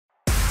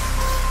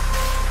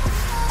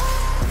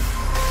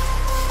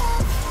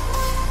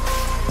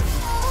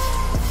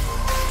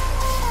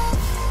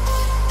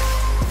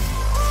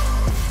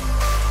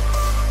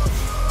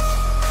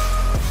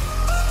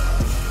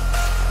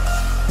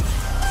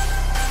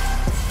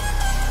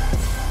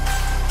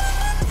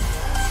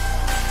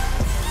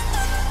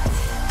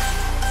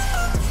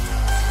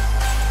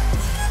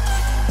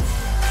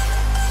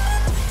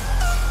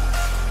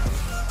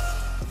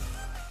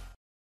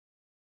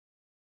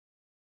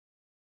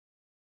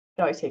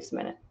It always takes a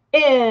minute.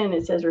 And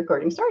it says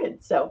recording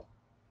started. So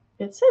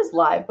it says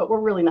live, but we're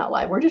really not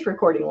live. We're just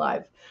recording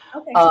live.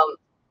 Okay.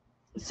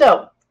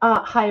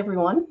 Hi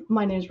everyone.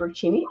 My name is Brooke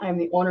Cheney. I'm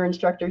the owner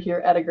instructor here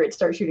at A Great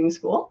Start Shooting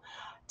School.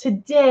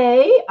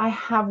 Today I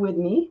have with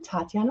me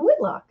Tatiana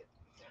Whitlock.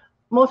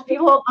 Most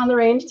people on the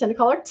range tend to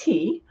call her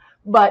T,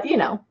 but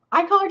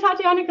I call her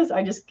Tatiana because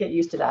I just get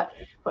used to that.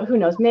 But who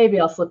knows? Maybe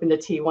I'll slip into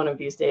T one of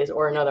these days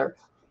or another.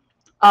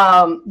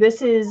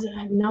 This is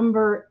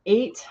number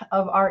 8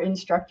 of our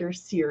instructor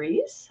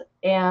series.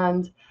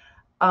 And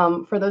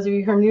for those of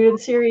you who are new to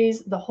the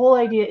series, the whole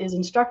idea is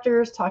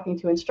instructors talking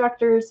to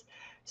instructors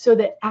so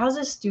that as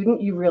a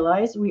student, you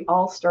realize we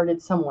all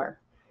started somewhere.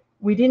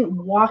 We didn't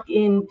walk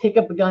in, pick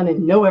up a gun,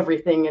 and know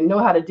everything and know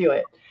how to do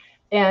it.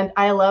 And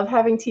I love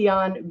having T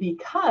on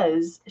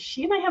because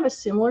she and I have a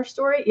similar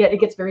story, yet it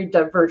gets very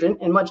divergent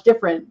and much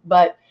different.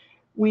 But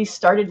we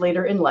started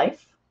later in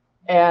life,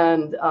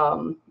 and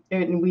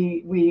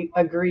we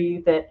agree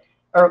that,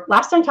 or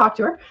last time I talked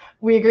to her,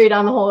 we agreed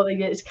on the whole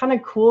idea. It's kind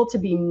of cool to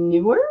be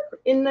newer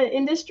in the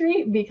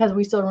industry because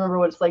we still remember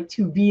what it's like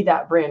to be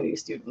that brand new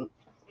student.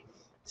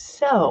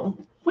 So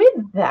with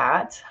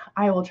that,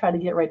 I will try to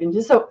get right into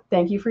it. So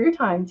thank you for your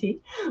time,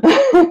 T.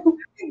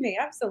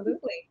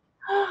 Absolutely.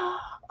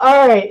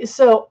 All right,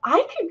 so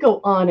I could go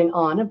on and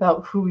on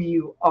about who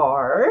you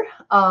are.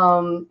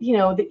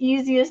 The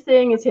easiest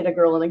thing is hit a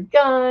girl and a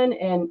gun,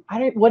 and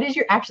what is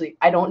your actually?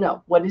 I don't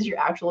know. What is your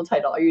actual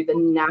title? Are you the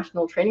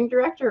national training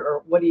director,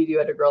 or what do you do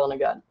at a girl and a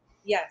gun?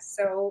 Yes.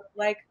 So,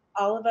 like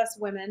all of us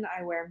women,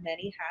 I wear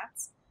many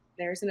hats.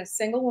 There isn't a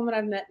single woman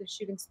I've met in the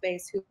shooting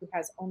space who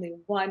has only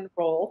one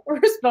role or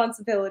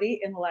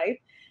responsibility in life.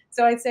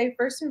 So, I'd say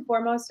first and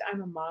foremost,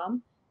 I'm a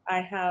mom.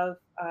 I have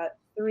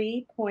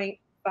 3.5,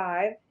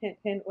 hint,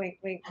 hint, wink,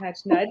 wink,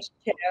 nudge, nudge,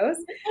 kiddos.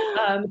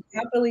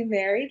 Happily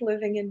married,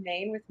 living in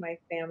Maine with my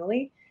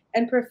family.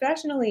 And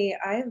professionally,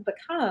 I have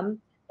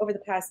become, over the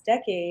past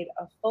decade,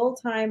 a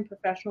full-time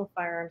professional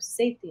firearms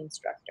safety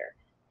instructor.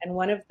 And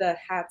one of the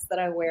hats that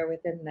I wear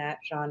within that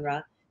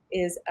genre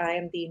is I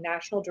am the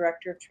National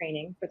Director of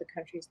Training for the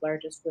country's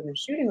largest women's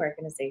shooting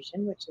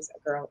organization, which is A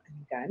Girl and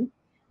a Gun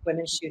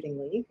Women's Shooting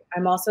League.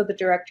 I'm also the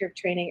Director of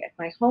Training at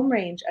my home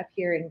range up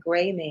here in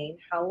Gray, Maine,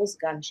 Howell's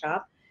Gun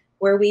Shop,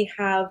 where we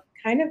have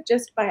kind of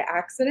just by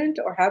accident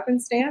or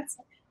happenstance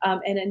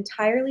an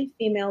entirely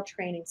female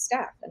training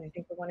staff. And I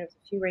think we're one of the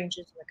few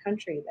ranges in the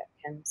country that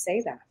can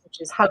say that, which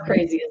is How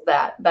crazy is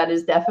that? That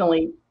is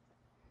definitely,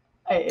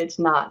 it's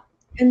not.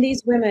 And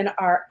these women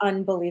are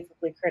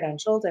unbelievably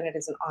credentialed, and it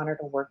is an honor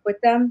to work with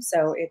them.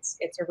 So it's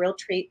a real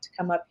treat to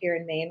come up here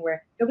in Maine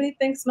where nobody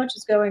thinks much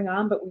is going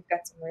on, but we've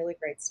got some really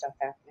great stuff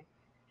happening.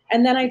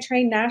 And then I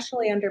train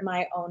nationally under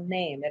my own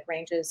name. It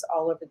ranges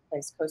all over the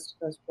place, coast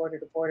to coast, border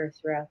to border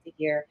throughout the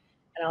year.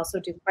 And I also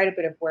do quite a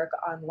bit of work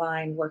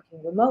online,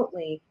 working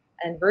remotely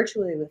and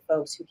virtually with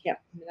folks who can't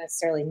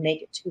necessarily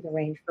make it to the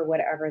range for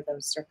whatever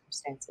those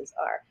circumstances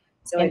are.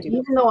 So I And do.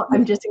 even though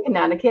I'm just in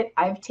Connecticut,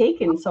 I've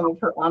taken some of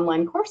her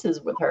online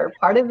courses with her.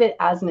 Part of it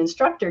as an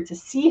instructor to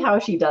see how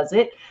she does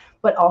it,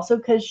 but also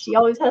because she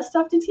always has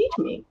stuff to teach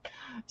me.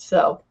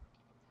 So,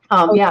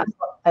 yeah,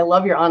 I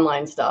love your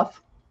online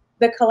stuff.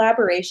 The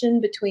collaboration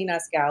between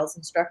us gals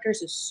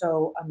instructors is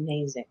so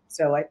amazing.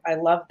 So I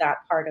love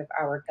that part of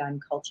our gun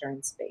culture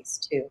and space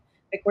too.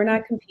 Like we're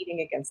not competing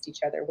against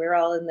each other. We're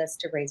all in this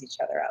to raise each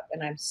other up.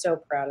 And I'm so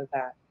proud of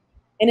that.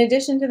 In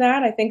addition to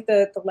that, I think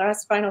the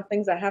last final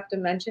things I have to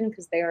mention,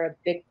 because they are a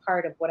big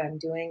part of what I'm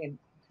doing and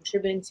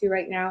contributing to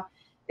right now,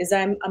 is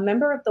I'm a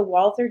member of the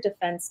Walther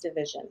Defense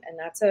Division. And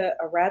that's a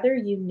rather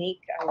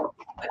unique,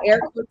 air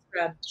quotes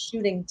around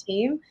shooting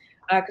team,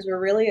 because we're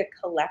really a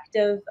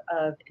collective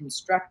of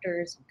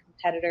instructors and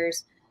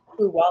competitors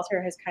who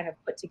Walter has kind of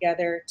put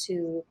together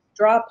to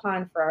draw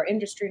upon for our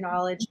industry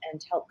knowledge and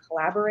to help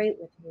collaborate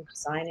with new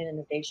design and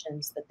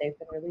innovations that they've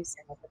been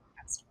releasing over the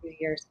past few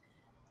years.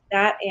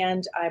 That,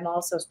 and I'm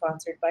also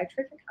sponsored by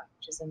Tricticon,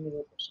 which is a new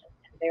addition.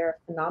 And they're a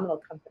phenomenal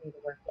company to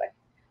work with.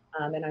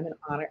 And I'm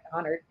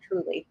honored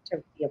truly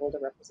to be able to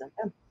represent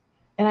them.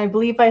 And I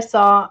believe I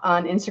saw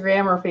on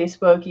Instagram or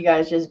Facebook, you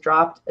guys just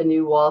dropped a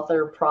new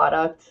Walther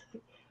product.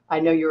 I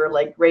know you were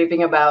like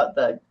raving about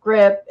the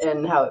grip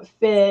and how it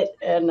fit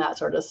and that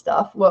sort of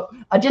stuff. Well,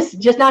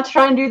 just not to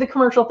try and do the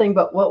commercial thing,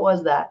 but what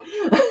was that?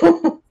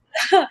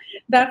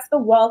 That's the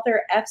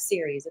Walther F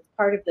series. It's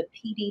part of the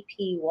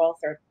PDP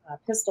Walther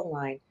pistol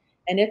line.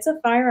 And it's a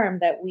firearm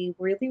that we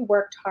really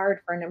worked hard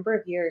for a number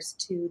of years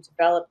to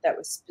develop that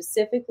was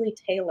specifically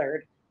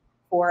tailored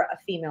for a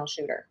female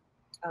shooter.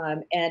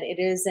 And it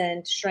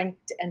isn't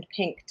shrinked and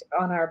pinked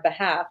on our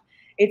behalf.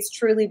 It's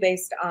truly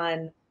based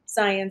on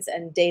science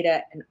and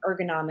data and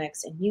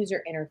ergonomics and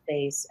user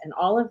interface and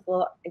all of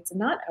the, it's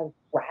not a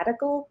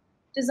radical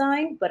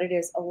design, but it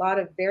is a lot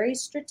of very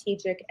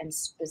strategic and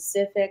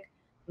specific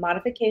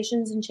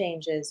modifications and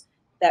changes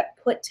that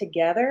put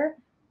together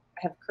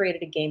have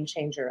created a game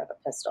changer of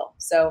a pistol.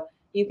 So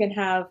you can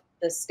have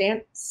the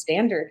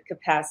standard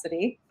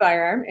capacity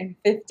firearm in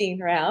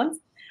 15 rounds.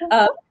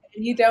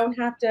 You don't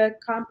have to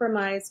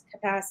compromise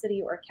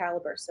capacity or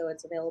caliber. So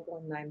it's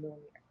available in 9mm.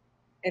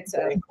 It's a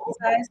Very full cool.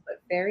 size,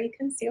 but very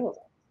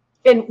concealable.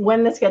 And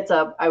when this gets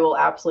up, I will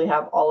absolutely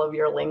have all of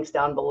your links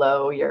down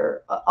below,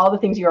 your all the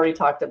things you already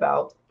talked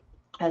about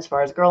as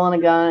far as Girl in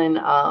a Gun,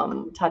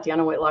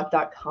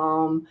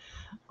 TatianaWhitlock.com,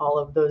 all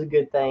of those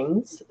good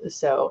things.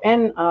 So,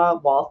 and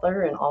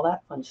Walther and all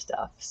that fun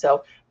stuff.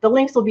 So the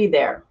links will be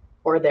there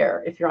or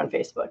there if you're on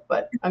Facebook,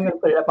 but I'm going to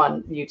put it up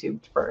on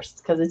YouTube first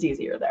because it's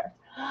easier there.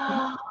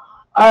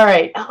 All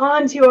right,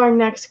 on to our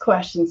next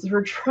questions.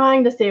 We're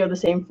trying to stay with the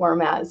same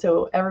format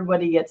so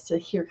everybody gets to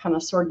hear kind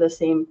of sort of the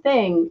same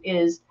thing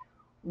is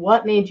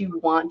what made you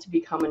want to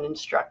become an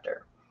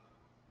instructor?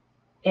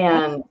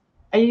 And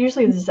I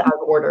usually this is out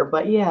of order,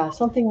 but yeah,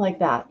 something like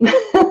that.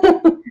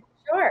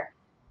 Sure.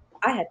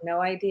 I had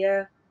no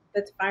idea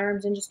that the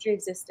firearms industry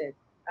existed.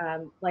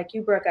 Like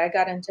you, Brooke, I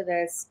got into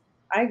this.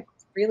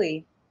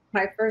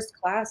 My first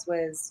class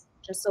was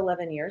just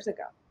 11 years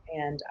ago.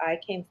 And I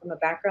came from a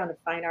background of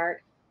fine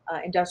art,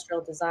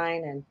 industrial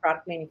design, and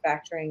product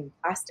manufacturing and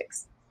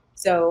plastics.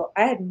 So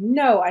I had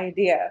no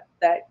idea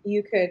that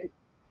you could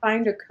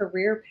find a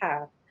career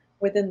path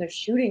within the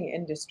shooting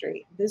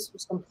industry. This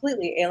was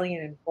completely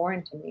alien and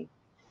foreign to me.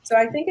 So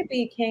I think it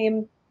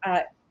became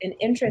an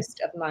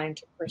interest of mine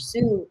to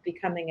pursue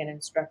becoming an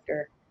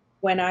instructor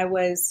when I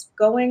was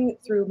going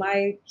through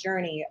my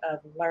journey of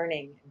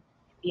learning and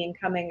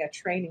becoming a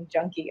training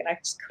junkie, and I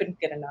just couldn't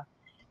get enough.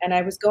 And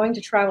I was going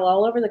to travel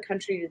all over the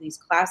country to these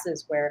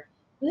classes where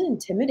it was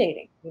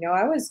intimidating.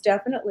 I was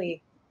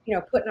definitely,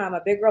 putting on my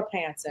big girl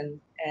pants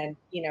and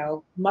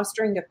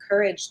mustering the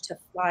courage to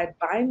fly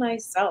by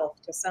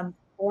myself to some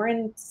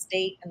foreign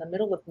state in the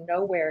middle of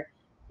nowhere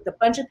with a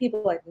bunch of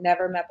people I'd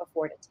never met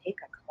before to take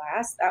a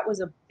class. That was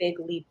a big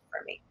leap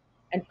for me.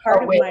 And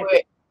part of my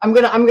wait. I'm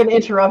gonna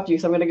interrupt you,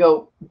 so I'm gonna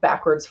go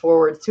backwards,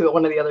 forwards to it.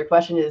 One of the other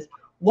questions is,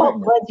 what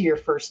was your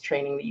first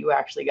training that you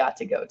actually got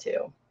to go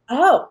to?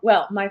 Oh,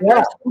 well, my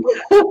Yeah.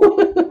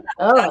 first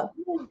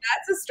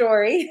that's a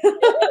story.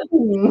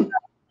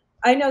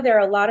 I know there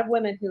are a lot of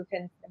women who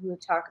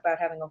talk about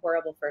having a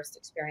horrible first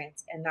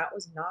experience, and that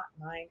was not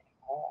mine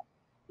at all.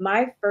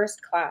 My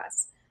first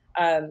class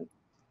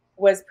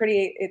was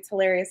it's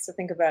hilarious to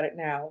think about it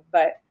now,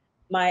 but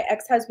my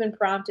ex-husband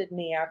prompted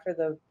me after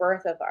the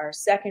birth of our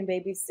second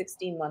baby,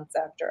 16 months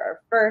after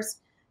our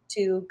first,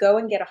 to go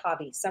and get a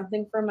hobby,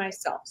 something for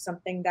myself,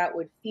 something that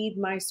would feed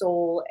my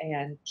soul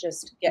and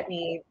just get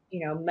me,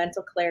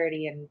 mental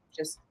clarity and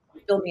just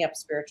fill me up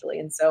spiritually.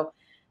 And so,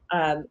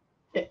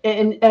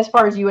 and as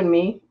far as you and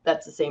me,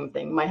 that's the same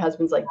thing. My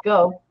husband's like,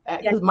 go,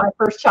 because my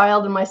first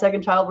child and my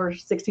second child were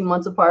 16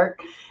 months apart,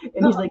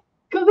 and he's like,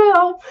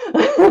 go.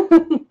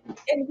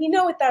 And we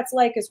know what that's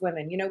like as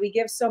women. We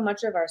give so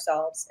much of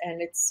ourselves,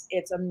 and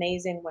it's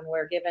amazing when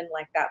we're given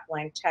like that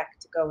blank check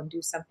to go and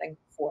do something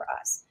for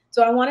us.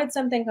 So I wanted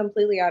something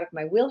completely out of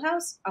my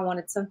wheelhouse. I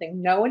wanted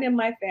something no one in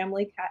my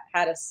family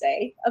had a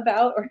say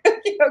about or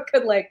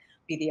could like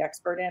be the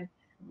expert in.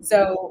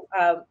 So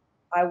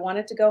I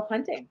wanted to go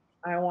hunting.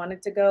 I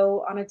wanted to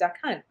go on a duck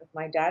hunt with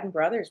my dad and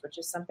brothers, which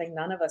is something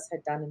none of us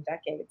had done in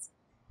decades.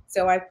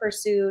 So I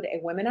pursued a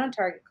Women on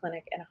Target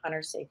clinic and a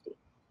hunter safety.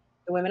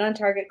 The Women on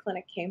Target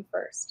clinic came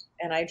first,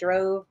 and I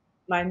drove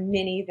my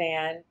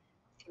minivan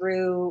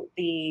through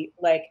the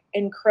like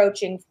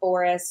encroaching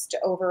forest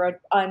over a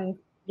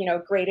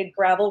graded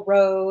gravel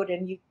road,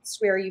 and you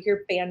swear you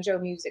hear banjo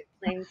music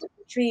playing through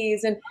the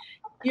trees, and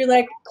you're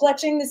like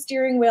clutching the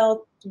steering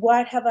wheel.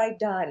 What have I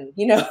done?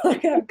 And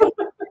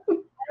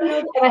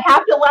I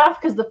have to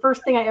laugh because the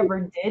first thing I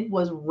ever did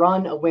was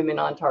run a Women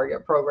on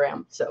Target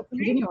program. So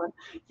continue on.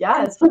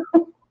 Yes.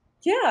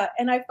 Yeah,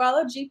 and I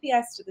followed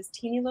GPS to this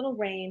teeny little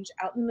range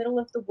out in the middle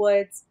of the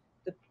woods.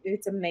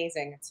 It's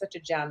amazing. It's such a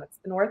gem. It's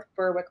the North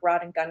Berwick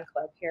Rod and Gun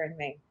Club here in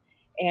Maine.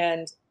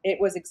 And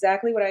it was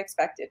exactly what I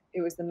expected.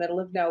 It was the middle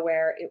of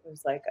nowhere. It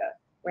was like a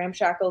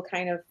ramshackle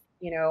kind of,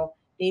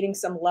 needing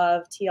some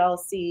love,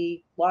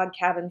 TLC, log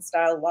cabin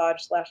style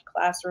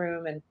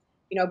lodge/classroom, and,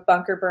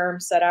 bunker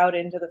berm set out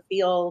into the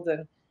field,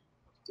 and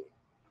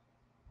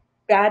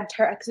bad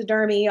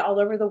taxidermy all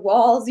over the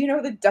walls,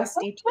 the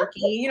dusty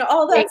turkey,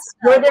 all that stuff.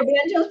 Were there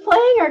banjos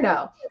playing or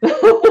no?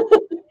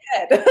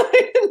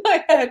 In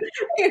my head.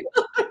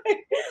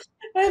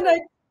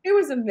 And it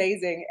was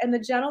amazing. And the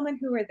gentlemen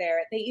who were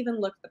there, they even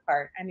looked the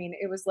part. I mean,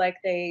 it was like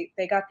they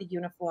got the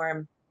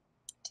uniform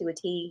to a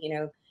T.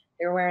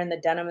 They were wearing the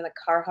denim and the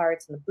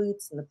Carhartts and the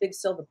boots and the big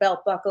silver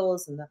belt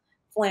buckles and the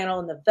flannel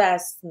and the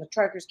vest and the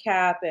trucker's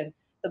cap and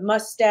the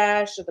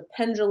mustache or the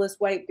pendulous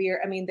white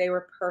beard. I mean, they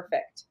were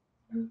perfect.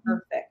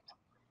 Perfect.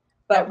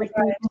 But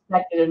everything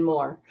expected and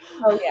more.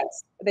 Oh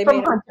yes, they from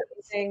made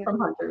hunters, from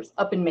hunters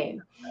up in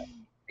Maine.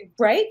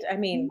 Right. I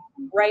mean,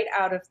 right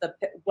out of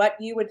what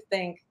you would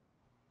think,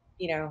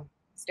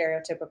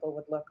 stereotypical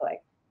would look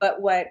like.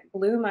 But what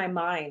blew my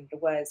mind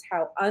was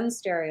how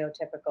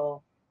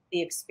unstereotypical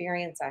the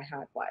experience I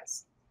had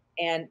was.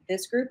 And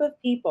this group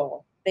of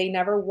people, they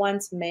never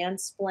once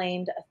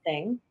mansplained a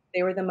thing.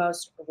 They were the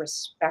most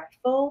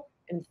respectful,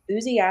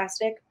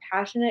 enthusiastic,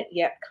 passionate,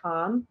 yet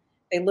calm.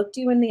 They looked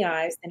you in the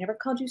eyes. They never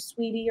called you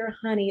sweetie or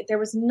honey. There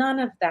was none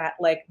of that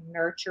like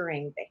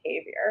nurturing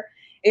behavior.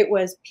 It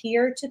was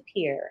peer to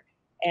peer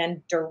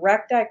and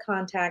direct eye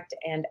contact,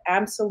 and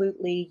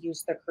absolutely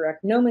use the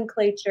correct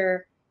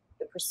nomenclature.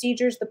 The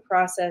procedures, the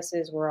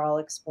processes were all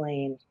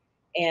explained.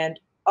 And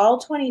all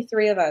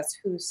 23 of us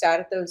who sat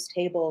at those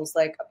tables,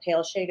 like a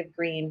pale shade of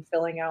green,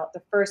 filling out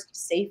the first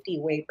safety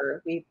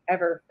waiver we've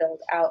ever filled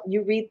out.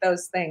 You read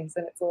those things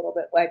and it's a little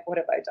bit like, what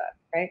have I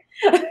done?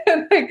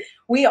 Right? Like,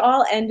 we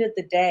all ended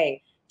the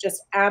day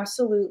just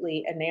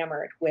absolutely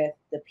enamored with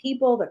the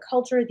people, the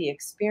culture, the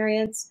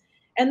experience.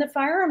 And the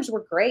firearms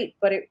were great,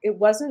 but it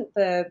wasn't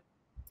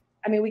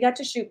I mean, we got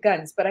to shoot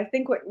guns, but I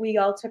think what we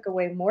all took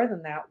away more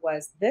than that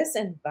was this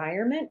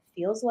environment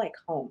feels like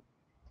home.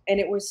 And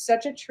it was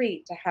such a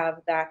treat to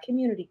have that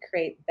community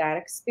create that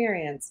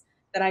experience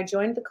that I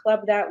joined the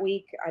club that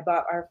week. I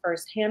bought our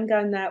first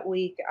handgun that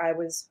week. I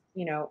was,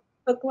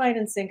 hook, line,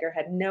 and sinker,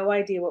 had no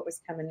idea what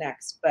was coming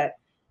next, but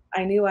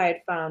I knew I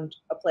had found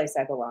a place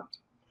I belonged.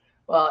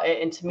 Well,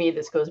 and to me,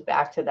 this goes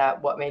back to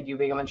that what made you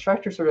become an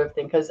instructor sort of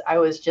thing, because I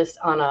was just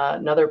on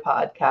another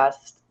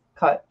podcast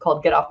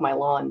called Get Off My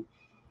Lawn,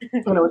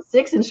 and it was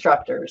 6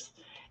 instructors.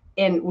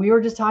 And we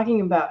were just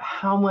talking about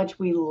how much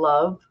we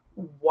love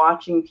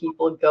watching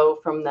people go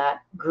from that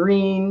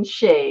green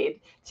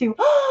shade to,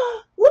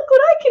 oh, look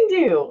what I can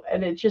do.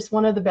 And it's just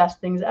one of the best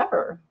things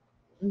ever.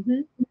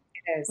 Mm-hmm.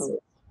 It is.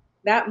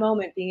 That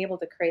moment, being able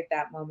to create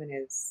that moment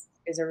is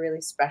a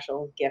really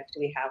special gift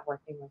we have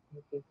working with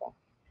new people.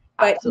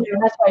 But absolutely.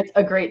 And that's why it's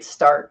a great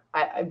start.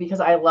 Because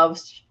I love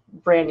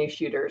brand new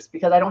shooters,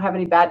 because I don't have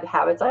any bad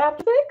habits I have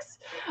to fix.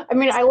 I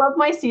mean, I love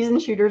my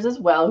seasoned shooters as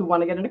well who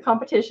want to get into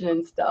competition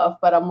and stuff,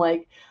 but I'm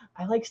like,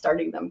 I like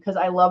starting them because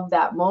I love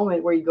that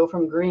moment where you go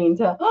from green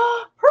to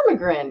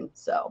permagrin.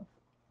 So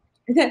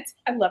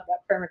I love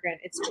that permagrin.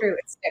 It's true.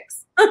 It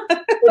sticks.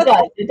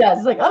 It does.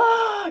 It's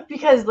like,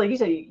 because like you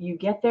said, you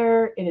get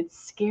there and it's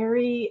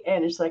scary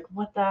and it's like,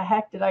 what the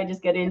heck did I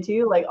just get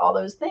into? Like all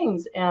those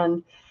things.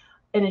 And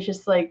it's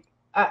just like,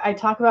 I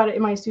talk about it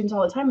in my students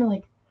all the time. And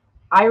like,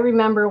 I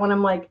remember when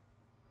I'm like,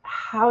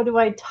 how do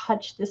I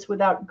touch this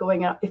without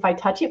going up? If I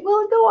touch it,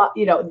 will it go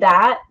up?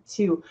 That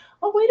to,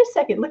 oh, wait a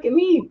second, look at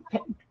me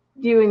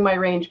doing my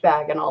range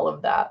bag and all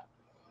of that.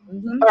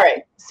 Mm-hmm. All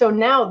right. So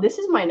now this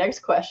is my next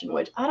question,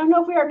 which I don't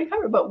know if we already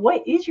covered, but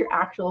what is your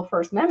actual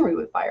first memory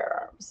with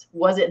firearms?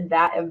 Was it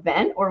that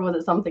event or was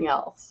it something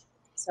else?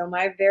 So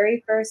my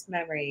very first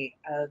memory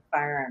of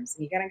firearms,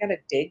 and you kind of got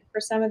to dig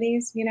for some of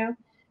these,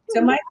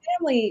 So my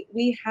family,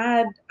 we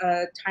had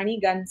a tiny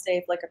gun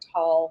safe, like a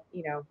tall,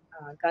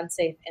 gun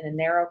safe in a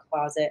narrow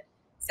closet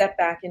set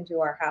back into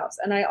our house.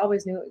 And I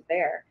always knew it was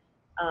there.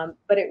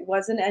 But it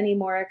wasn't any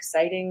more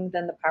exciting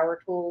than the power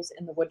tools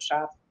in the wood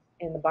shop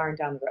in the barn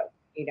down the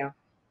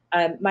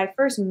road, My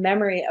first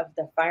memory of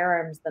the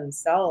firearms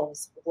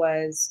themselves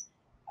was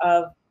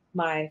of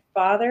my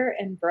father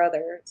and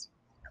brothers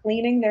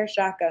cleaning their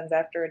shotguns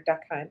after a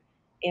duck hunt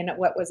in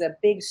what was a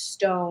big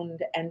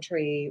stoned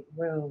entry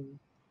room.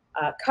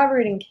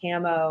 Covered in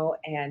camo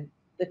and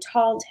the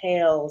tall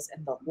tales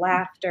and the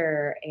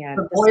laughter, and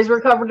the boys were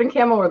covered in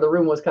camo, or the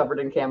room was covered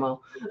in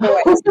camo.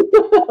 Boys.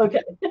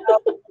 Okay.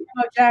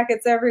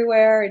 Jackets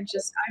everywhere, and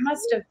just I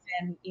must have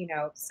been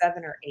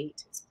 7 or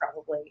 8 is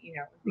probably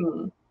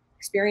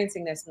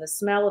experiencing this, and the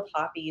smell of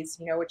hoppies,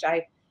 which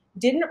I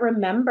didn't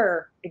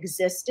remember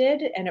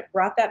existed, and it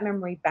brought that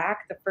memory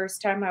back. The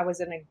first time I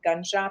was in a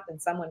gun shop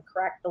and someone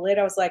cracked the lid,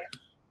 I was like,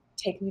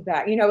 take me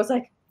back. It was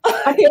like,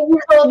 I'm 8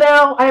 years old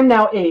now. I am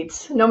now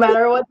 8. No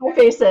matter what my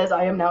face says,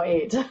 I am now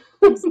 8.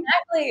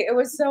 Exactly. It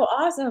was so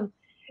awesome.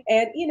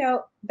 And,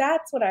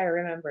 that's what I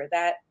remember,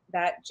 that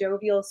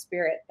jovial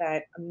spirit,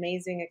 that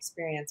amazing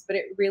experience. But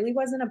it really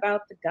wasn't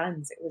about the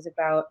guns. It was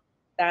about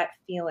that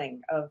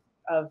feeling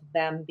of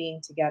them being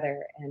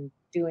together and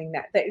doing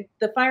that.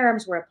 The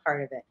firearms were a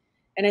part of it.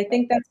 And I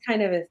think that's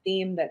kind of a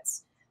theme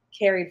that's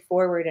carried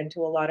forward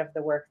into a lot of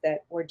the work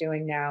that we're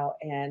doing now,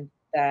 and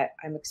that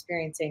I'm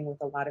experiencing with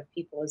a lot of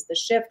people, is the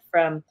shift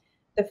from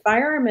the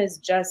firearm is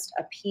just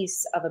a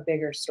piece of a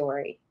bigger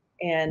story.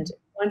 And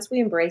once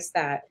we embrace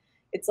that,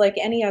 it's like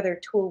any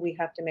other tool, we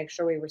have to make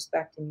sure we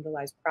respect and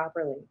utilize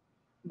properly.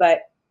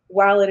 But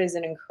while it is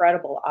an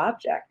incredible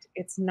object,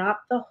 it's not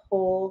the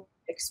whole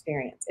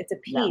experience. It's a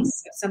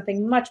piece of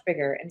something much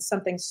bigger and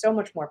something so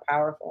much more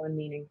powerful and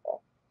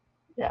meaningful.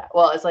 Yeah.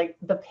 Well, it's like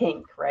the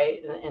pink,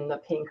 right? And the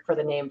pink for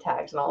the name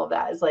tags and all of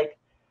that is like,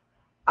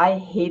 I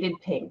hated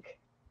pink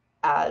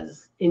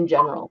as in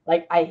general.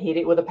 Like I hate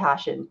it with a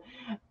passion.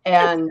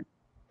 And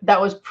that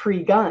was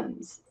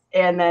pre-guns.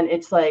 And then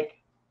it's like,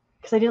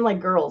 because I didn't like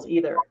girls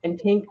either. And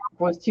pink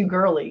was too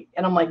girly.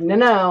 And I'm like,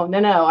 no,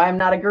 I am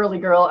not a girly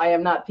girl. I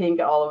am not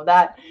pink, all of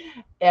that.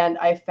 And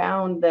I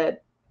found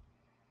that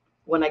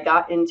when I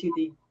got into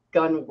the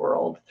gun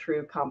world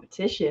through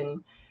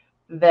competition,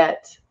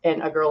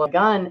 and a girl and a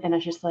gun, and I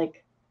was just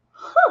like,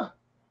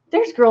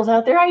 there's girls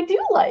out there I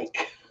do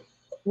like.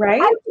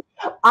 Right?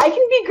 I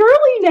can be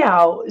girly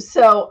now.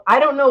 So I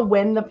don't know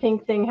when the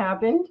pink thing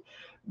happened,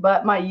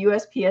 but my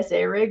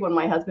USPSA rig, when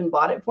my husband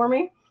bought it for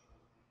me,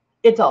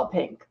 it's all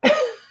pink.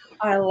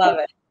 I love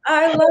it.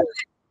 I love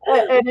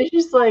it. And it's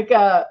just like,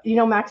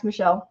 Max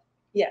Michelle.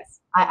 Yes.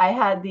 I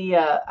had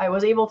I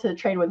was able to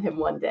train with him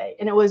one day,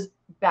 and it was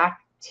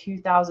back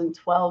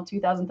 2012,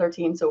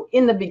 2013. So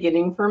in the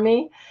beginning for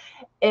me.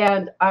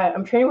 And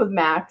I'm training with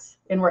Max,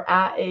 and we're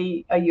at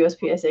a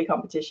USPSA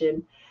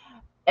competition.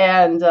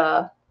 And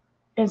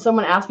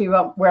someone asked me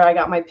about where I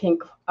got my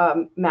pink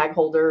mag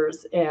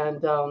holders.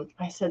 And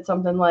I said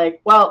something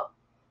like, well,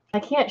 I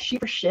can't shoot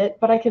for shit,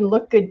 but I can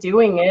look good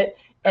doing it.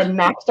 And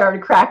Max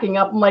started cracking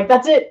up. I'm like,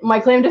 that's it. My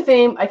claim to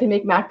fame. I can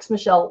make Max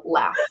Michelle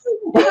laugh.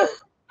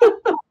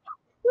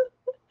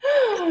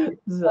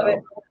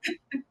 So,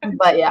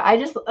 but yeah, I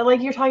just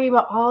like you're talking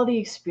about all the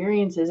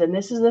experiences. And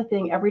this is the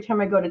thing. Every time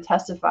I go to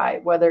testify,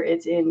 whether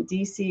it's in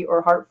DC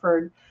or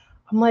Hartford,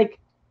 I'm like,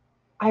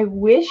 I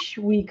wish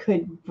we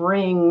could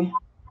bring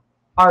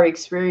our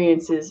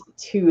experiences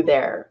to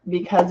there,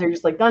 because they're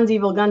just like guns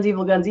evil, guns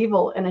evil, guns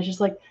evil. And it's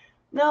just like,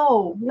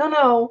 no, no,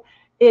 no.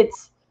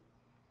 It's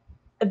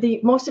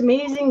the most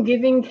amazing,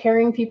 giving,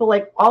 caring people.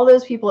 Like all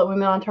those people at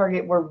Women on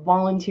Target were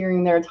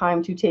volunteering their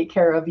time to take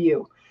care of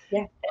you.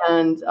 Yeah.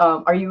 And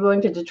are you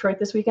going to Detroit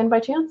this weekend by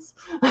chance?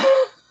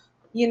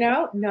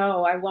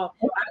 No, I won't.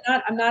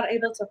 I'm not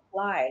able to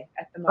fly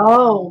at the moment.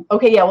 Oh,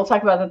 okay. Yeah, we'll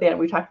talk about that at the end.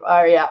 We talked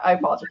about, yeah, I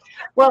apologize.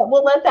 Well,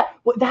 we'll let that,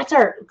 that's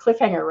our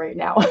cliffhanger right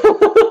now.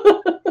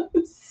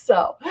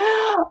 So,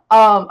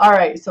 all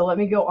right. So let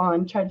me go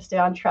on, try to stay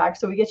on track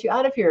so we get you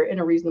out of here in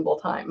a reasonable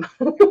time.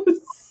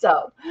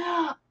 So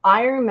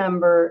I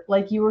remember,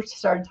 like you were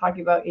started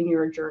talking about in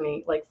your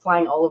journey, like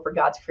flying all over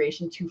God's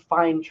creation to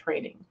find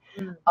training.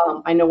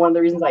 I know one of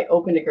the reasons I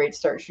opened a Great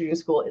Start Shooting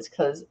School is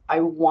because I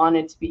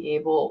wanted to be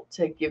able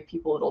to give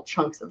people little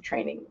chunks of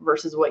training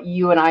versus what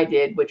you and I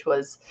did, which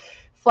was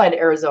fly to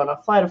Arizona,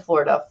 fly to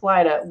Florida,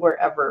 fly to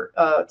wherever,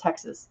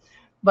 Texas.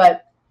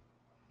 But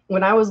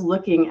when I was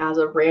looking as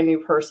a brand new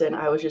person,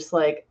 I was just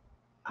like,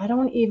 I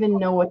don't even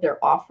know what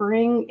they're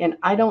offering. And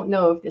I don't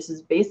know if this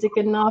is basic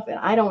enough. And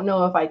I don't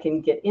know if I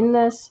can get in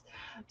this.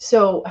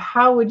 So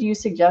how would you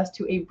suggest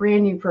to a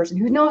brand new person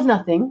who knows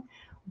nothing,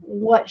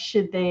 what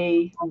should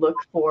they look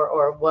for,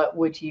 or what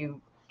would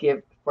you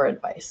give for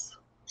advice?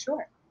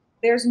 Sure.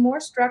 There's more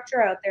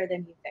structure out there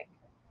than you think.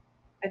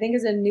 I think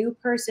as a new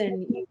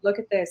person, you look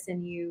at this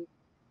and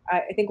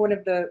I think one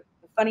of the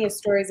funniest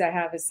stories I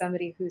have is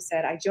somebody who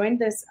said, I joined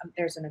this,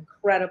 there's an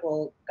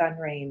incredible gun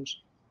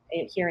range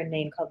here in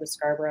Maine called the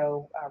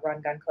Scarborough Run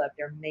Gun Club.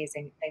 They're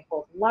amazing. They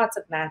hold lots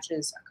of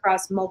matches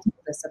across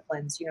multiple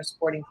disciplines,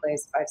 sporting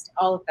clays,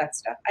 all of that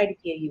stuff,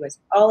 IDPA, US,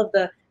 all of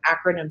the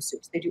acronym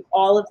soups. They do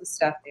all of the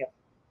stuff. They have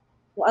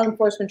law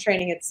enforcement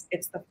training.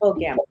 It's the full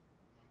gamut.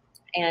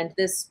 And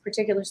this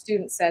particular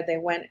student said they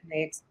went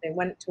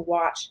to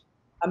watch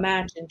a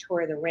match and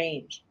tour the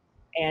range,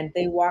 and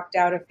they walked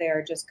out of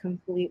there just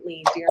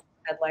completely deer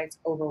in headlights,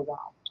 overwhelmed.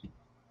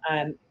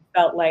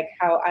 Felt like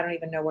how I don't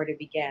even know where to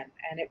begin,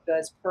 and it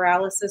was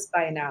paralysis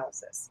by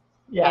analysis.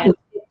 Yeah. And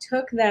it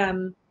took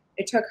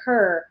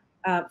her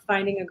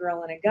finding a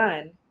girl and a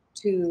gun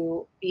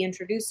to be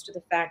introduced to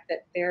the fact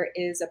that there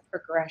is a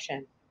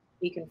progression.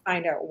 We can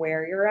find out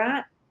where you're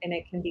at, and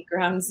it can be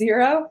ground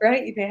zero,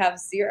 right? You may have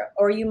zero,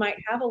 or you might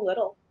have a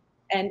little,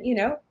 and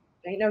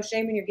ain't no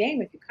shame in your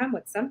game if you come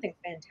with something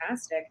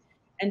fantastic.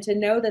 And to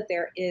know that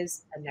there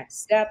is a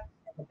next step,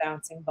 and the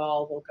bouncing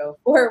ball will go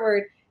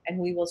forward, and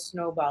we will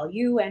snowball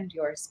you and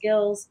your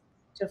skills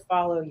to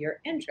follow your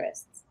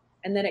interests.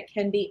 And then it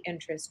can be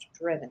interest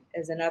driven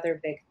is another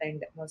big thing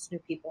that most new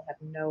people have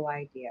no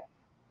idea.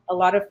 A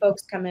lot of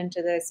folks come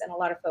into this, and a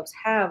lot of folks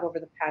have over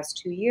the past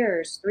 2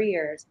 years, 3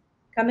 years,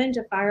 come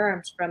into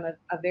firearms from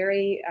a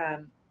very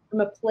from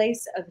a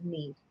place of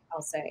need.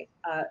 I'll say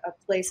a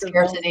place of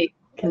Scarcity,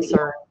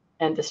 concern,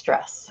 and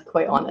distress.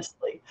 Quite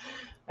honestly,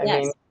 I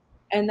mean,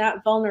 and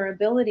that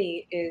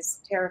vulnerability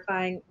is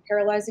terrifying,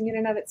 paralyzing in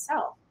and of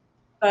itself.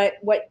 But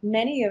what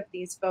many of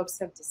these folks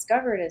have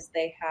discovered is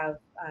that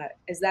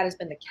has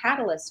been the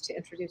catalyst to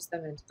introduce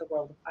them into the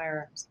world of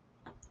firearms.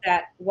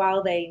 That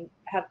while they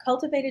have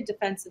cultivated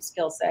defensive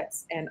skill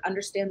sets and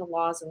understand the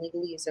laws and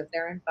legalese of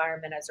their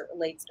environment as it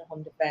relates to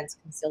home defense,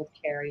 concealed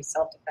carry,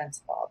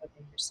 self-defense law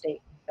within your state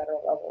and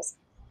federal levels,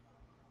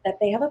 that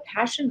they have a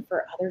passion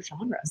for other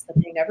genres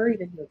that they never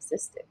even knew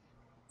existed.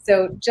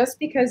 So just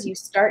because you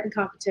start in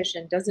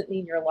competition doesn't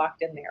mean you're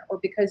locked in there, or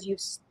because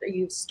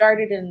you've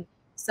started in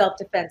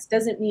self-defense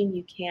doesn't mean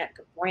you can't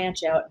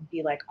branch out and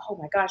be like, oh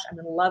my gosh, I'm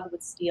in love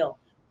with steel.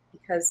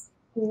 Because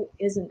who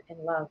isn't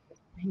in love with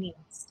bringing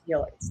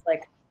steel? It's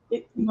like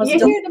you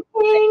hear the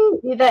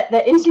ping,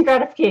 that instant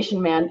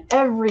gratification, man,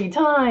 every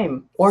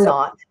time, or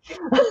not.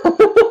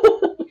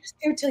 Just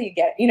do till you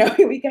get,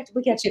 we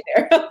get you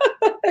there.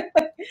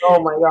 Oh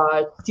my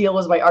God, steel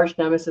was my arch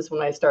nemesis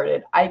when I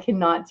started. I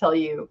cannot tell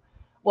you.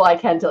 Well, I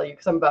can tell you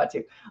because I'm about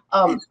to.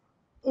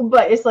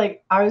 But it's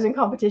like I was in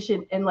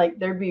competition, and like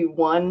there'd be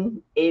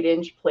 1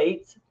 8-inch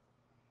plate,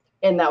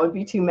 and that would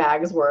be 2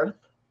 mags worth,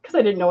 because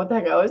I didn't know what the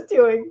heck I was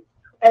doing.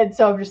 And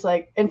so I'm just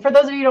like, and for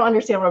those of you who don't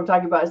understand what I'm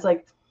talking about, it's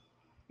like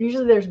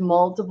usually there's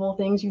multiple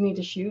things you need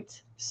to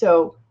shoot.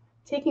 So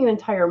taking an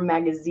entire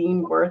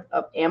magazine worth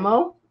of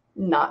ammo,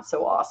 not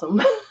so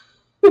awesome.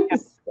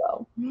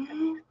 So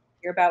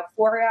You're about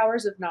 4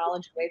 hours of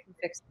knowledge away from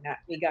fixing that.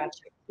 We got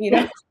you. You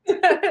know, that's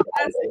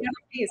the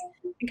other piece.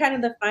 And kind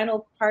of the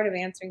final part of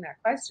answering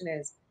that question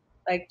is,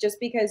 like, just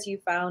because you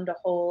found a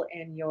hole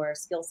in your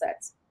skill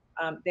sets,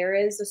 there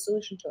is a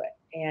solution to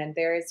it. And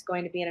there is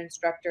going to be an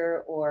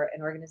instructor or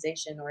an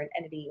organization or an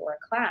entity or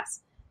a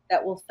class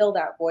that will fill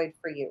that void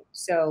for you.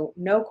 So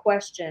no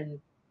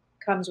question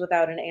comes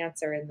without an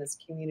answer in this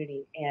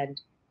community. And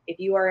if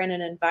you are in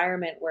an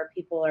environment where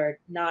people are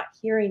not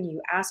hearing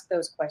you ask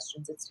those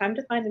questions, it's time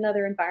to find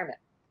another environment,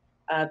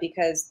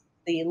 because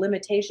the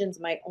limitations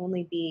might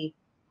only be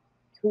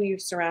who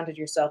you've surrounded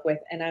yourself with.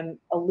 And I'm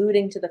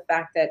alluding to the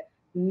fact that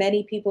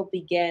many people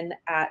begin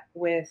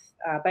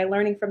by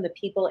learning from the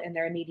people in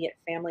their immediate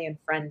family and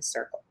friend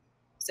circle.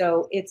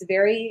 So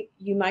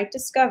you might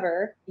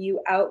discover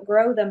you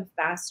outgrow them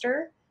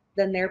faster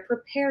than they're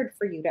prepared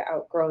for you to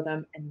outgrow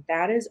them. And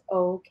that is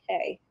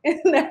okay. And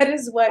that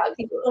is what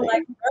people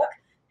like Brooke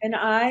and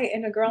I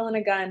and A Girl and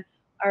a Gun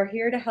are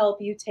here to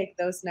help you take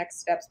those next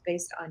steps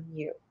based on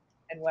you.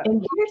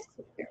 And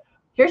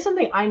here's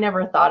something I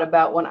never thought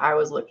about when I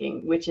was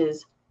looking, which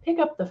is pick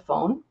up the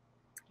phone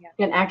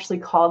and actually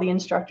call the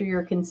instructor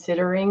you're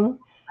considering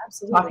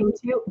talking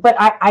to. But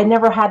I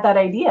never had that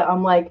idea.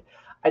 I'm like,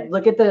 I'd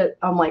look at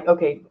I'm like,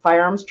 okay,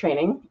 firearms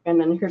training.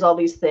 And then here's all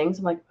these things.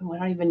 I'm like, oh, I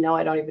don't even know.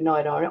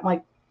 I'm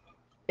like,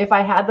 if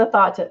I had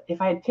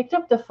if I had picked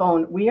up the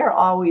phone, we are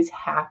always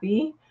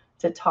happy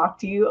to talk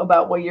to you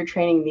about what your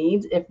training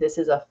needs, if this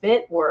is a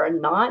fit or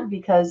not,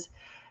 because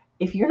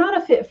if you're not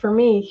a fit for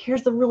me,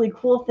 here's the really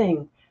cool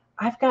thing.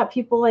 I've got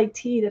people like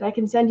T that I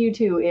can send you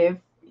to if,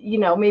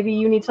 maybe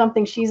you need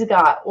something she's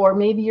got, or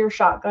maybe your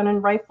shotgun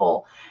and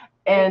rifle.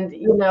 And,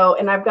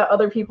 and I've got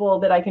other people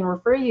that I can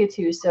refer you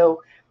to.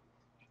 So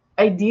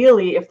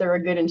ideally, if they're a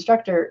good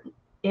instructor,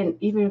 and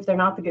even if they're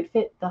not the good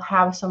fit, they'll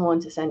have someone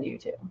to send you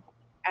to.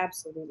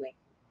 Absolutely.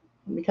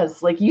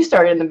 Because like you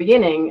started in the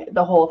beginning,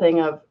 the whole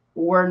thing of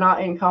we're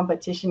not in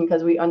competition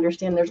because we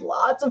understand there's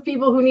lots of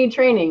people who need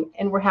training,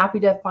 and we're happy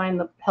to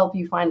help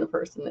you find the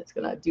person that's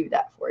going to do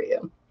that for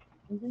you.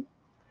 Mm-hmm.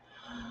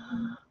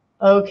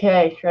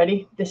 Okay,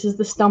 ready? This is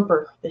the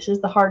stumper. This is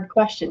the hard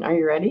question. Are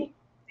you ready?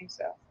 I think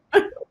so.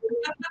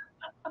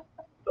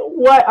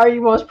 What are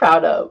you most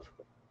proud of?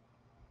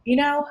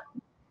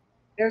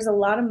 There's a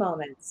lot of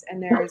moments,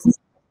 and there's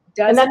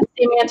and that's the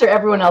same answer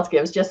everyone else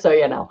gives, just so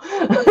you know.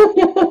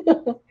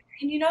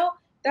 And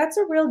that's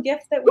a real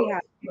gift that we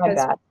have,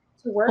 because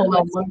Hold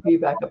on, let me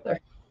back up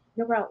there.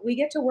 No problem. We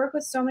get to work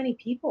with so many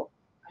people.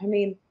 I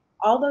mean,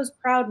 all those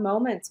proud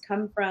moments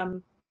come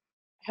from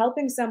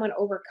helping someone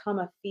overcome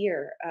a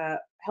fear,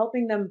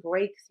 helping them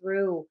break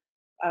through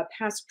a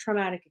past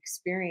traumatic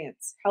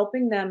experience,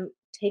 helping them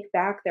take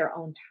back their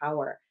own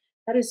power.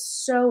 That is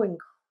so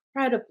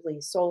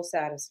incredibly soul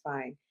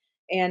satisfying.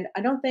 And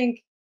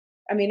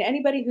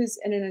anybody who's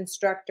an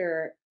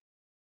instructor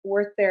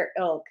worth their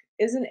ilk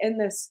isn't in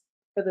this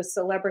for the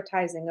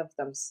celebritizing of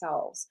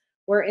themselves.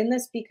 We're in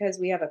this because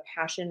we have a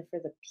passion for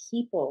the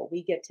people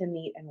we get to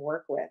meet and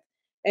work with.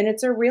 And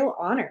it's a real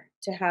honor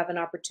to have an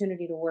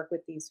opportunity to work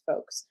with these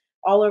folks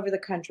all over the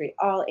country,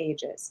 all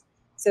ages.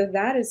 So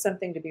that is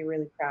something to be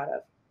really proud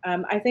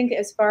of. I think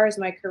as far as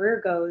my career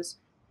goes,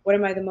 what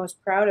am I the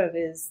most proud of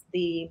is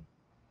the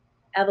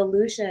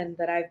evolution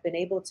that I've been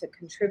able to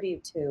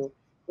contribute to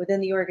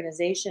within the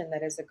organization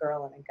that is A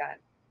Girl and a Gun.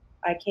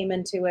 I came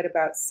into it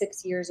about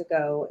 6 years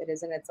ago. It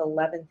is in its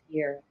 11th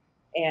year,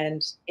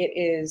 and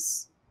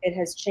it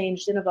has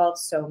changed and evolved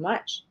so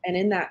much. And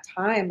in that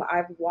time,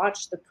 I've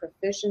watched the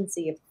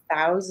proficiency of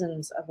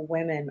thousands of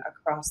women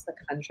across the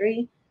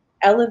country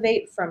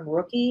elevate from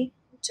rookie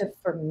to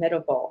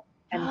formidable.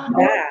 And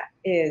that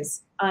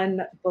is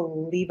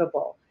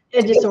unbelievable.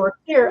 And just so we're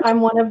clear,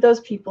 I'm one of those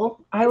people.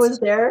 I was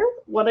there,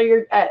 one of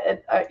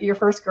your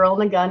first Girl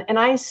and a Gun, and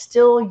I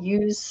still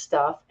use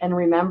stuff and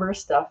remember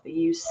stuff that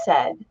you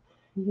said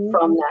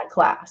from that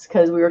class,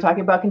 because we were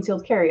talking about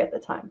concealed carry at the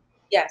time.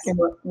 Yes. And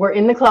we're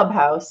in the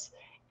clubhouse,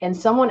 and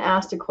someone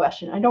asked a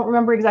question. I don't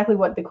remember exactly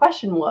what the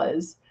question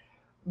was,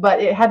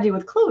 but it had to do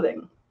with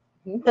clothing.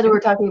 Because we were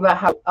talking about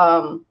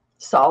how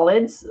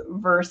solids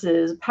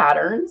versus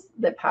patterns,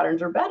 that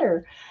patterns are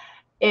better.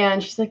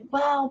 And she's like,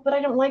 well, but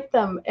I don't like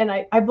them. And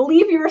I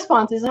believe your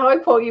response is how I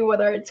quote you,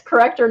 whether it's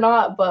correct or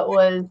not, but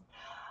was,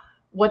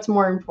 what's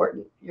more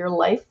important, your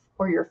life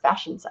or your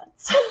fashion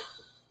sense?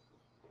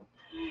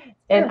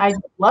 And I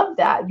love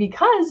that.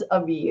 Because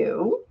of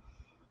you,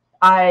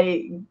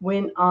 I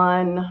went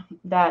on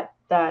that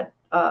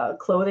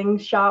clothing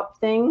shop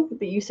thing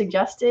that you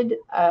suggested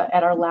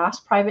at our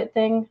last private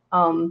thing.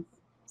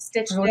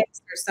 Stitch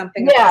Fix or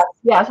something. Yeah,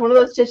 it's one of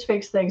those Stitch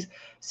Fix things.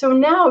 So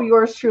now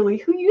yours truly,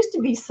 who used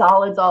to be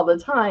solids all the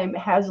time,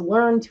 has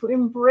learned to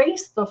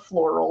embrace the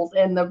florals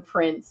and the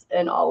prints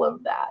and all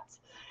of that.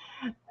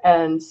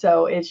 And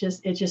so it's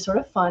just sort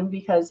of fun,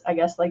 because I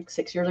guess like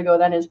 6 years ago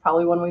then is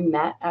probably when we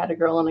met at A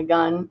Girl and a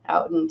Gun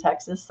out in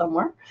Texas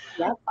somewhere.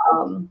 Yeah.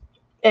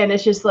 And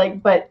it's just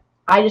like, but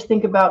I just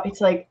think about,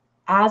 it's like,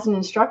 as an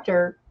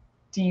instructor,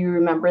 do you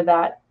remember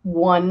that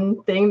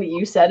one thing that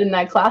you said in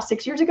that class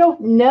 6 years ago?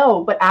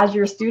 No, but as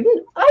your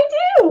student, I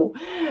do.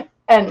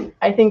 And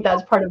I think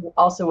that's part of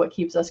also what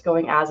keeps us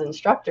going as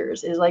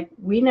instructors is like,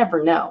 we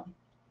never know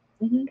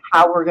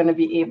how we're going to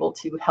be able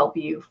to help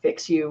you,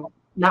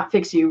 not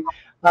fix you,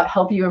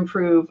 help you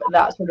improve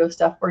that sort of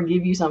stuff, or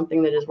give you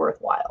something that is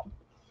worthwhile.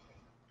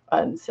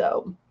 And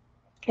so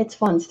it's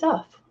fun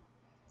stuff.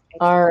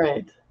 All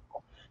right.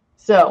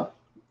 So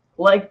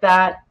like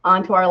that,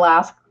 on to our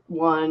last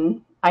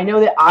one. I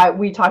know that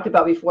we talked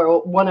about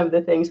before one of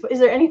the things, but is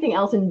there anything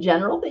else in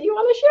general that you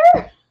want to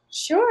share?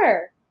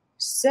 Sure.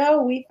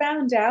 So we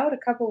found out a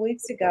couple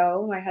weeks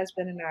ago, my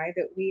husband and I,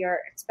 that we are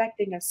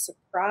expecting a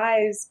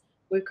surprise.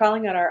 We're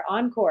calling it our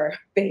encore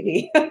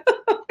baby.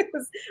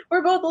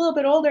 We're both a little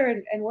bit older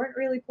and weren't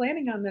really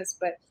planning on this,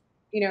 but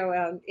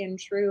in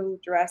true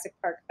Jurassic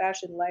Park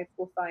fashion, life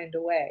will find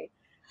a way.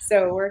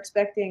 So we're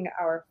expecting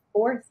our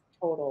fourth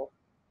total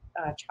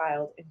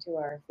child into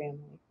our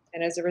family.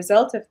 And as a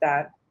result of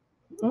that,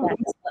 that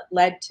has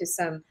led to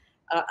some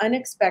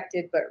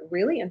unexpected but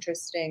really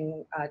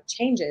interesting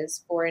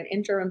changes for an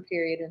interim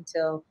period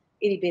until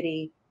itty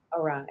bitty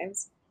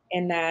arrives.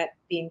 In that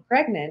being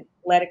pregnant,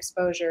 lead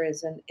exposure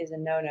is a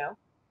no-no.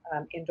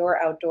 Indoor,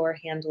 outdoor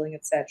handling,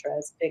 etc.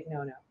 is a big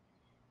no-no.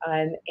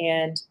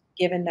 And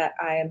given that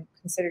I am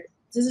considered,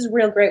 this is a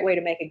real great way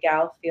to make a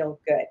gal feel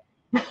good.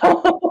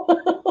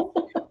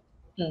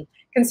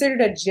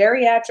 Considered a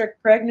geriatric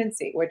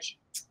pregnancy, which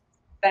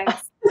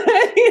thanks.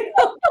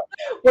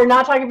 We're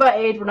not talking about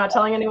age. We're not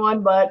telling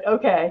anyone, but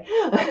okay.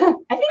 I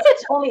think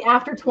that's only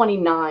after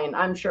 29.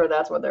 I'm sure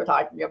that's what they're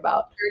talking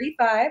about.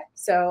 35.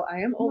 So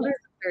I am older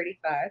than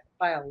 35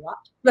 by a lot,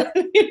 but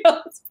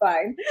it's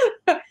fine.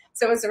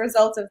 So as a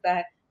result of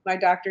that, my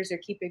doctors are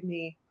keeping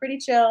me pretty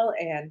chill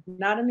and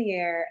not in the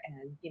air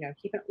and,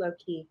 keeping it low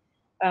key.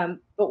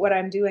 But what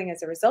I'm doing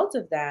as a result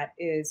of that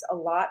is a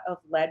lot of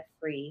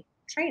lead-free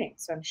training.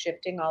 So I'm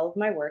shifting all of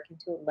my work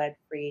into a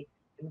lead-free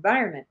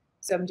environment.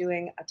 So I'm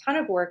doing a ton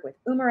of work with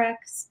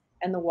Umarex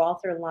and the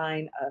Walther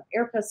line of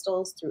air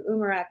pistols through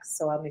Umarex.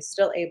 So I'll be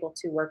still able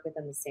to work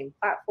within the same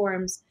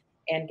platforms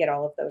and get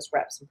all of those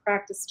reps and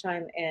practice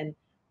time. And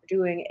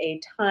doing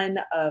a ton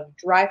of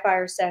dry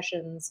fire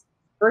sessions,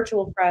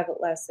 virtual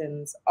private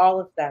lessons, all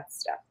of that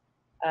stuff.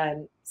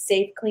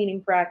 Safe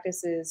cleaning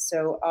practices.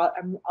 So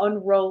I'm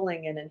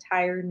unrolling an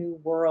entire new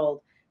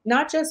world,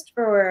 not just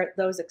for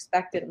those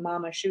expectant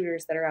mama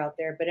shooters that are out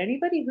there, but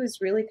anybody who's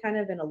really kind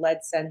of in a lead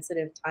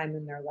sensitive time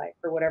in their life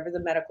for whatever the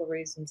medical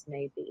reasons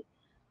may be.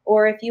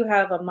 Or if you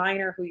have a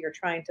minor who you're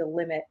trying to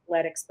limit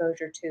lead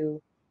exposure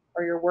to,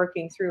 or you're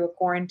working through a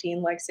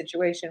quarantine-like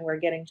situation where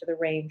getting to the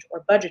range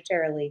or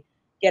budgetarily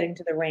getting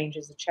to the range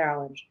is a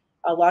challenge.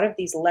 A lot of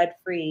these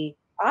lead-free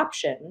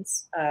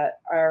options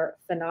are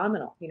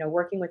phenomenal.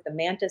 Working with the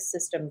Mantis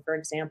system, for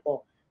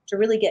example, to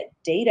really get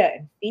data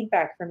and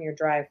feedback from your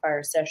dry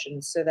fire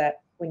sessions so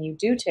that when you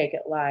do take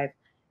it live,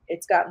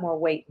 it's got more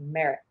weight and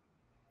merit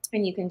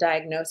and you can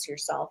diagnose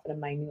yourself at a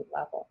minute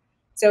level.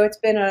 So it's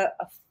been a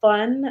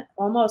fun,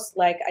 almost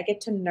like I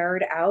get to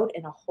nerd out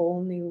in a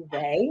whole new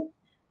way.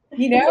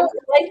 I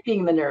like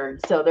being the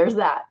nerd, so there's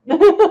that.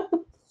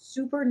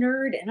 Super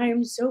nerd, and I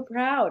am so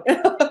proud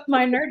of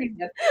my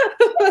nerdiness.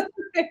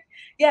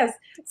 Yes,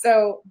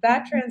 so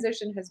that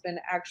transition has been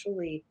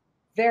actually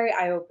very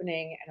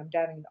eye-opening, and I'm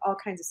diving into all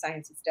kinds of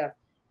sciencey stuff,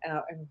 and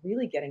I'm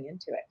really getting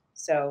into it.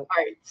 So,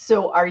 all right.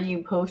 So, are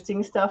you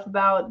posting stuff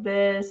about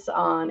this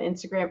on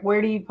Instagram?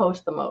 Where do you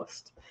post the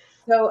most?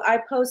 So, I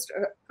post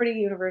pretty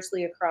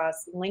universally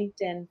across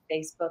LinkedIn,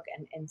 Facebook,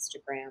 and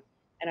Instagram.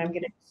 And I'm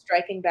going to be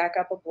striking back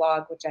up a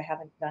blog, which I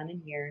haven't done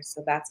in years.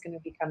 So that's going to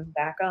be coming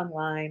back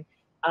online.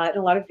 And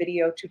a lot of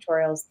video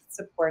tutorials that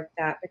support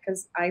that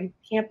because I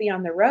can't be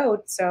on the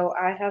road. So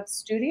I have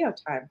studio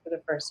time for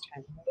the first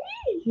time.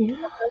 Yeah.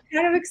 I'm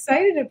kind of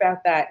excited about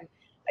that.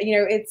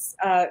 It's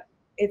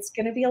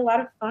going to be a lot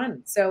of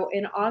fun. So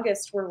in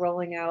August, we're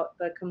rolling out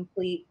the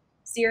complete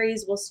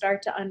series will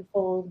start to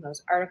unfold. And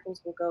those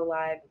articles will go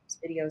live. And those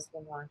videos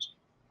will launch.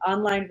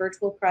 Online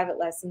virtual private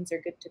lessons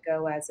are good to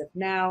go as of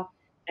now.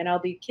 And I'll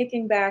be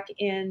kicking back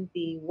in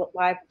the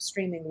live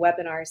streaming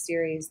webinar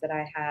series that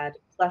I had,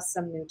 plus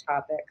some new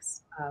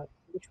topics,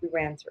 which we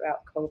ran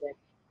throughout COVID.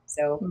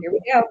 So here we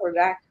go. We're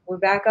back. We're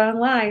back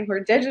online. We're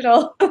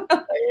digital. There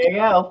you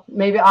go.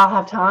 Maybe I'll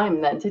have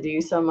time then to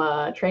do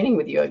some training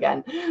with you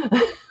again.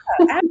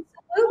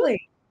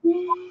 Absolutely.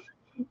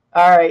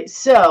 All right.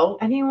 So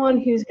anyone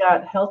who's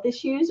got health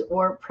issues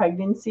or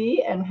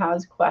pregnancy and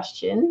has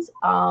questions,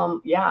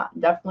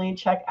 definitely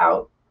check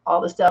out all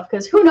the stuff,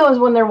 because who knows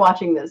when they're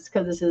watching this,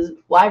 because this is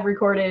live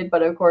recorded,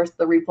 but of course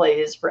the replay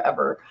is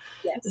forever.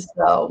 Yes.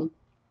 So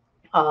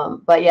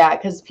but yeah,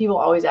 because people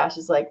always ask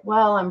us like,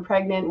 well, I'm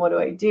pregnant, what do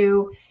I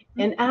do?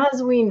 And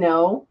as we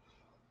know,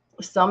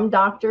 some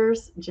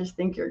doctors just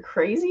think you're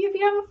crazy if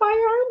you have a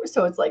firearm,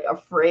 so it's like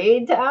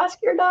afraid to ask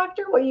your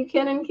doctor what you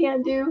can and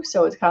can't do.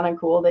 So it's kind of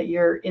cool that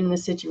you're in the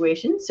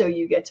situation, so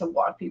you get to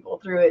walk people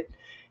through it.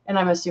 And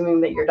I'm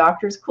assuming that your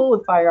doctor's cool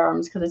with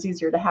firearms, because it's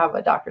easier to have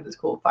a doctor that's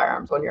cool with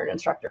firearms when you're an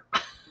instructor.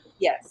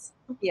 Yes.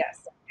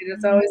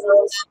 It's always a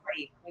little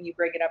sweaty when you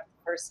bring it up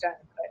the first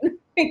time,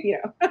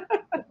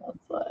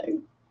 but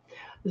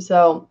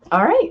So,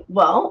 all right.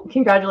 Well,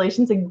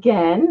 congratulations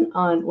again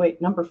on,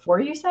 wait, number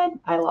 4 you said?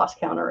 I lost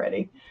count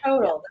already.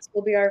 Total. This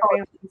will be our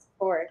family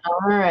support.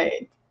 All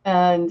right.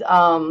 And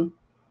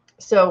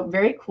so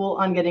very cool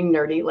on getting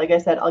nerdy. Like I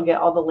said, I'll get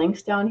all the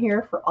links down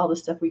here for all the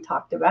stuff we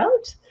talked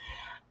about.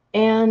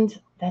 And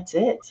that's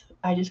it.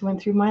 I just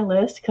went through my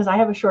list because I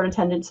have a short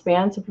attendance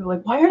span. So people are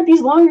like, why aren't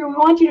these longer? We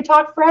want you to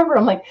talk forever.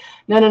 I'm like,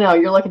 no.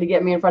 You're lucky to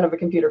get me in front of a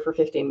computer for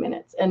 15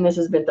 minutes. And this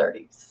has been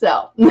 30.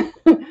 So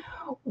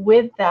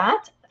with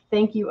that,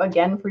 thank you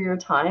again for your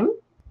time.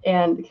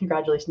 And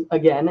congratulations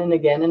again and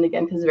again and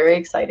again, because it's very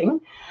exciting.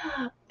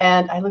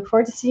 And I look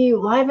forward to seeing you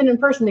live and in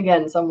person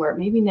again somewhere,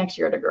 maybe next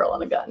year at A Girl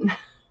and a Gun.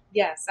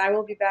 Yes, I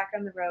will be back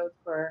on the road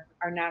for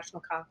our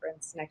national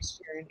conference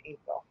next year in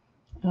April.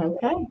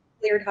 Okay.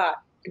 Cleared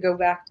hot to go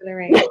back to the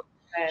range.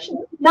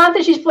 Not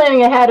that she's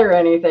planning ahead or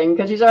anything,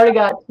 because she's already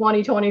got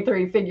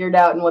 2023 figured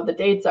out and what the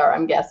dates are,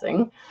 I'm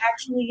guessing.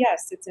 Actually,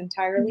 yes, it's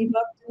entirely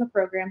booked and the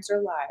programs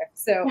are live.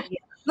 So yeah,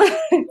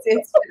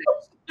 it's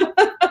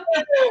finished.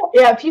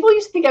 Yeah, people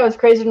used to think I was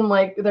crazy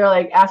when they're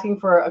like asking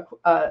for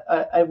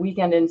a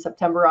weekend in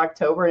September,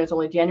 October, and it's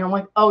only January. I'm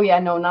like, oh yeah,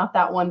 no, not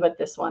that one, but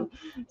this one.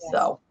 Yes.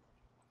 So.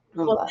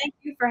 Well, thank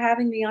you for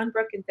having me on,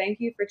 Brooke, and thank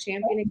you for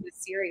championing this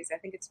series. I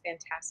think it's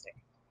fantastic.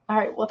 All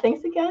right. Well,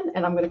 thanks again.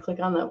 And I'm going to click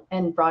on the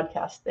end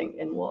broadcast thing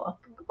and we'll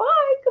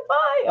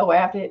goodbye. Oh, I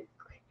have to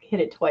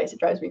hit it twice. It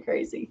drives me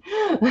crazy.